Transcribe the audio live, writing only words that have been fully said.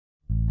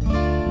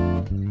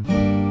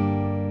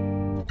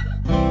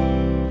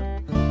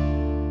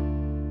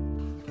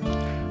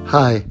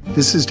Hi,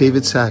 this is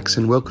David Sachs,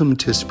 and welcome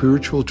to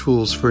Spiritual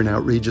Tools for an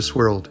Outrageous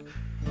World.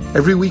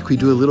 Every week we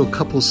do a little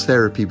couples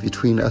therapy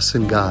between us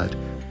and God.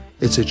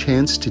 It's a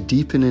chance to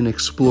deepen and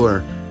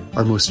explore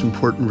our most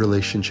important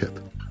relationship.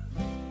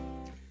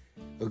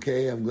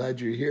 Okay, I'm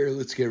glad you're here.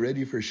 Let's get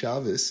ready for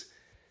Shabbos.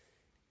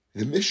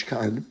 The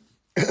Mishkan,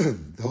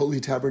 the Holy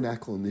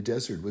Tabernacle in the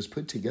desert, was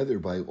put together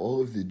by all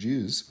of the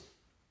Jews.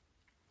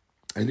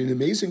 And an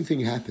amazing thing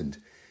happened.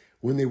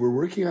 When they were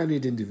working on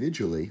it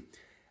individually,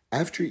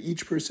 after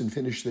each person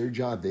finished their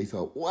job, they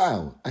thought,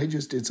 wow, I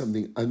just did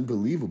something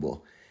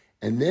unbelievable.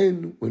 And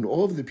then when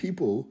all of the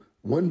people,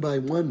 one by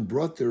one,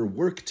 brought their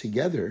work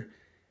together,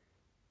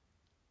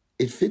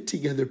 it fit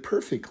together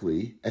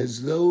perfectly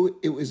as though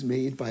it was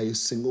made by a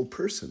single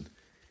person.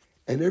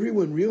 And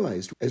everyone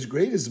realized, as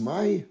great as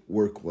my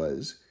work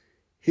was,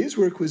 his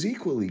work was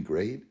equally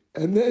great.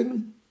 And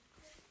then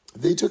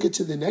they took it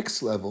to the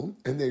next level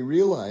and they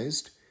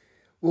realized,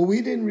 well,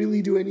 we didn't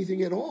really do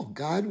anything at all.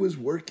 God was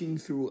working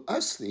through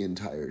us the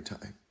entire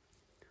time.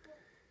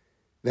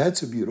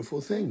 That's a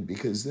beautiful thing,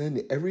 because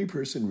then every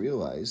person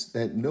realized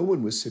that no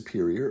one was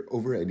superior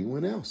over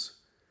anyone else.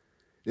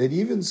 That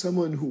even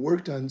someone who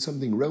worked on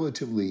something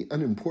relatively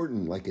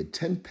unimportant like a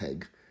tent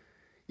peg,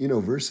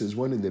 versus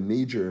one of the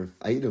major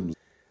items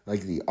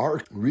like the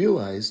ark,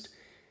 realized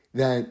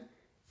that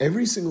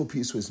every single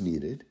piece was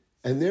needed,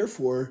 and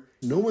therefore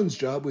no one's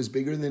job was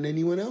bigger than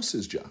anyone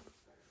else's job.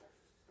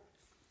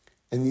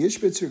 And the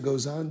Ishbitzer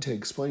goes on to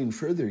explain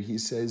further. He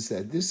says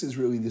that this is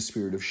really the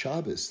spirit of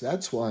Shabbos.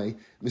 That's why,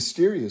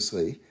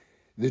 mysteriously,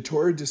 the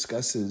Torah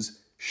discusses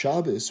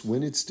Shabbos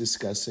when it's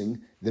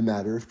discussing the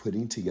matter of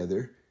putting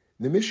together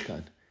the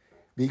Mishkan.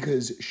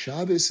 Because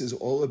Shabbos is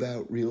all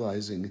about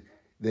realizing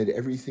that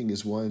everything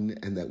is one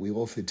and that we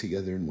all fit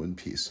together in one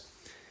piece.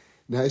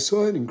 Now, I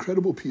saw an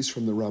incredible piece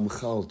from the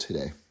Vayakhel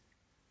today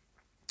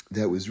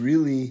that was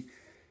really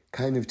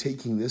kind of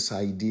taking this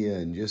idea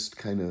and just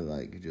kind of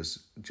like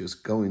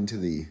just going to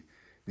the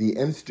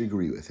nth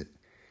degree with it,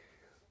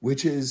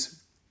 which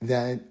is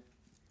that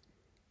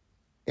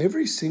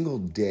every single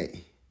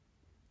day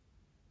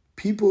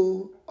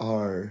people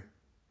are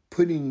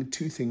putting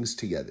two things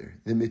together,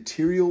 the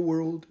material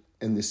world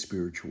and the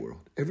spiritual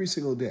world, every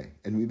single day.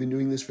 And we've been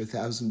doing this for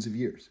thousands of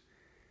years.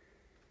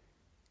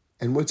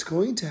 And what's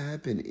going to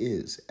happen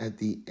is, at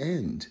the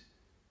end,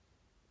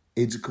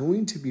 it's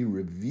going to be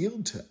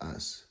revealed to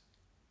us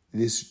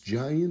this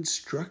giant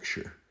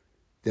structure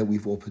that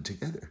we've all put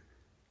together,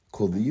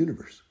 called the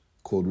universe,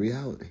 called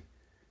reality.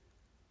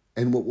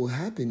 And what will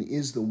happen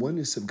is the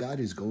oneness of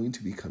God is going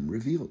to become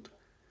revealed.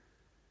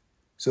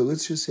 So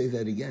let's just say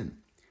that again.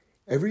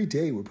 Every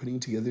day we're putting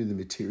together the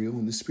material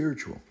and the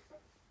spiritual.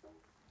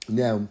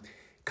 Now,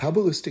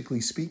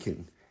 Kabbalistically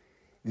speaking,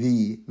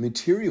 the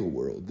material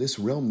world, this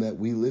realm that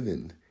we live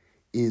in,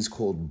 is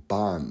called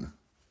Ban,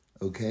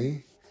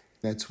 okay?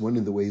 That's one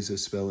of the ways of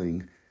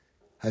spelling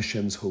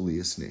Hashem's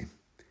holiest name.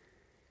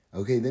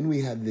 Okay, then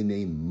we have the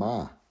name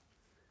Ma,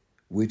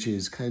 which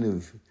is kind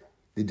of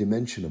the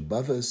dimension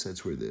above us.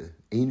 That's where the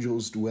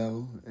angels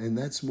dwell, and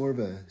that's more of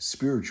a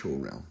spiritual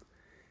realm.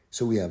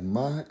 So we have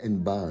Ma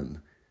and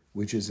Ban,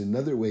 which is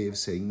another way of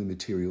saying the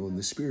material and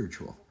the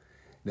spiritual.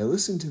 Now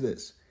listen to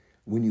this.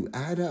 When you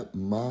add up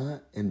Ma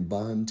and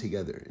Ban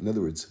together, in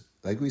other words,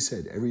 like we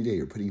said, every day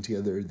you're putting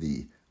together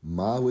the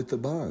Ma with the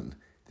Ban,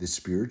 the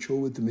spiritual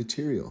with the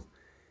material.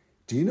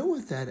 Do you know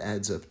what that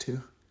adds up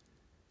to?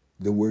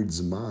 The word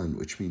Zman,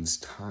 which means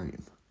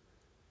time.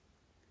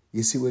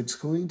 You see, what's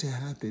going to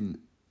happen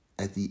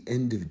at the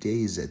end of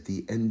days, at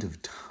the end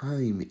of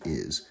time,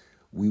 is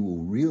we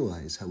will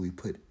realize how we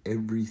put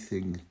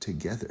everything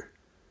together.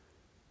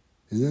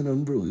 Isn't that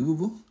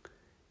unbelievable?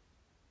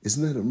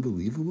 Isn't that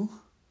unbelievable?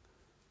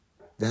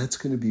 That's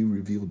going to be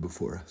revealed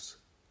before us.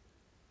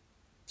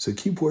 So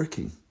keep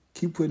working.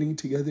 Keep putting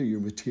together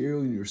your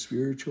material and your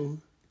spiritual.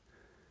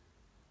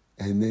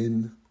 And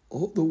then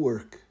all the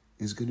work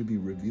is going to be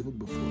revealed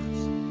before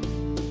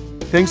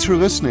us. Thanks for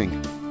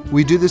listening.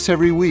 We do this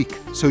every week,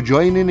 so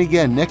join in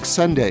again next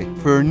Sunday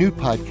for a new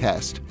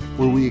podcast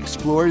where we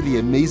explore the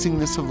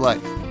amazingness of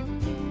life.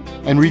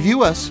 And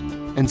review us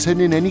and send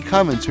in any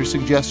comments or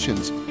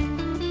suggestions.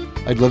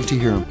 I'd love to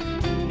hear them.